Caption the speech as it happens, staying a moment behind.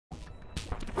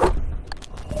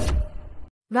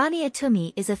Rania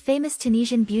Toumi is a famous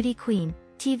Tunisian beauty queen,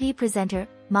 TV presenter,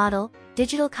 model,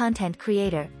 digital content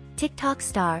creator, TikTok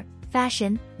star,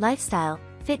 fashion, lifestyle,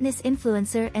 fitness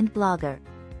influencer and blogger.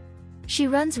 She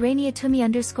runs Rania Toumi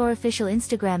 _official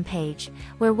Instagram page,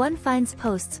 where one finds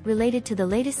posts related to the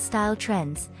latest style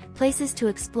trends, places to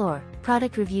explore,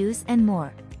 product reviews and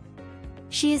more.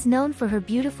 She is known for her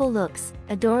beautiful looks,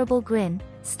 adorable grin,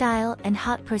 style and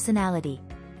hot personality.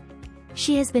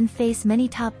 She has been faced many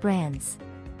top brands.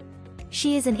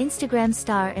 She is an Instagram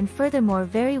star and furthermore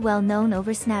very well known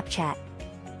over Snapchat.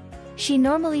 She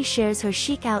normally shares her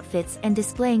chic outfits and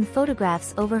displaying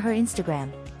photographs over her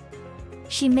Instagram.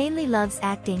 She mainly loves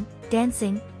acting,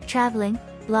 dancing, traveling,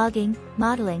 blogging,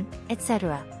 modeling,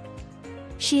 etc.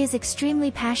 She is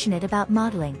extremely passionate about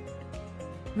modeling.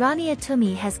 Rania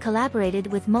Toumi has collaborated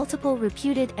with multiple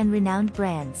reputed and renowned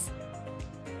brands.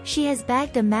 She has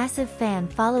bagged a massive fan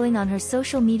following on her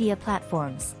social media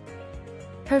platforms.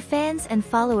 Her fans and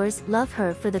followers love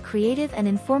her for the creative and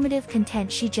informative content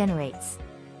she generates.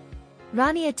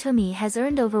 Rania Toumi has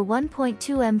earned over 1.2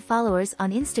 million followers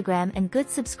on Instagram and good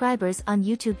subscribers on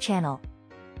YouTube channel.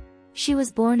 She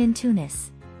was born in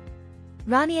Tunis.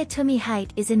 Rania Toumi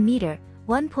height is in meter,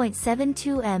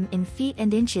 1.72 m in feet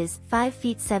and inches, 5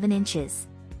 feet 7 inches.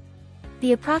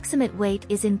 The approximate weight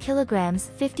is in kilograms,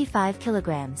 55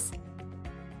 kilograms.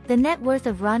 The net worth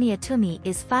of Rania Toumi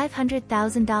is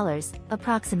 $500,000,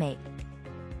 approximate.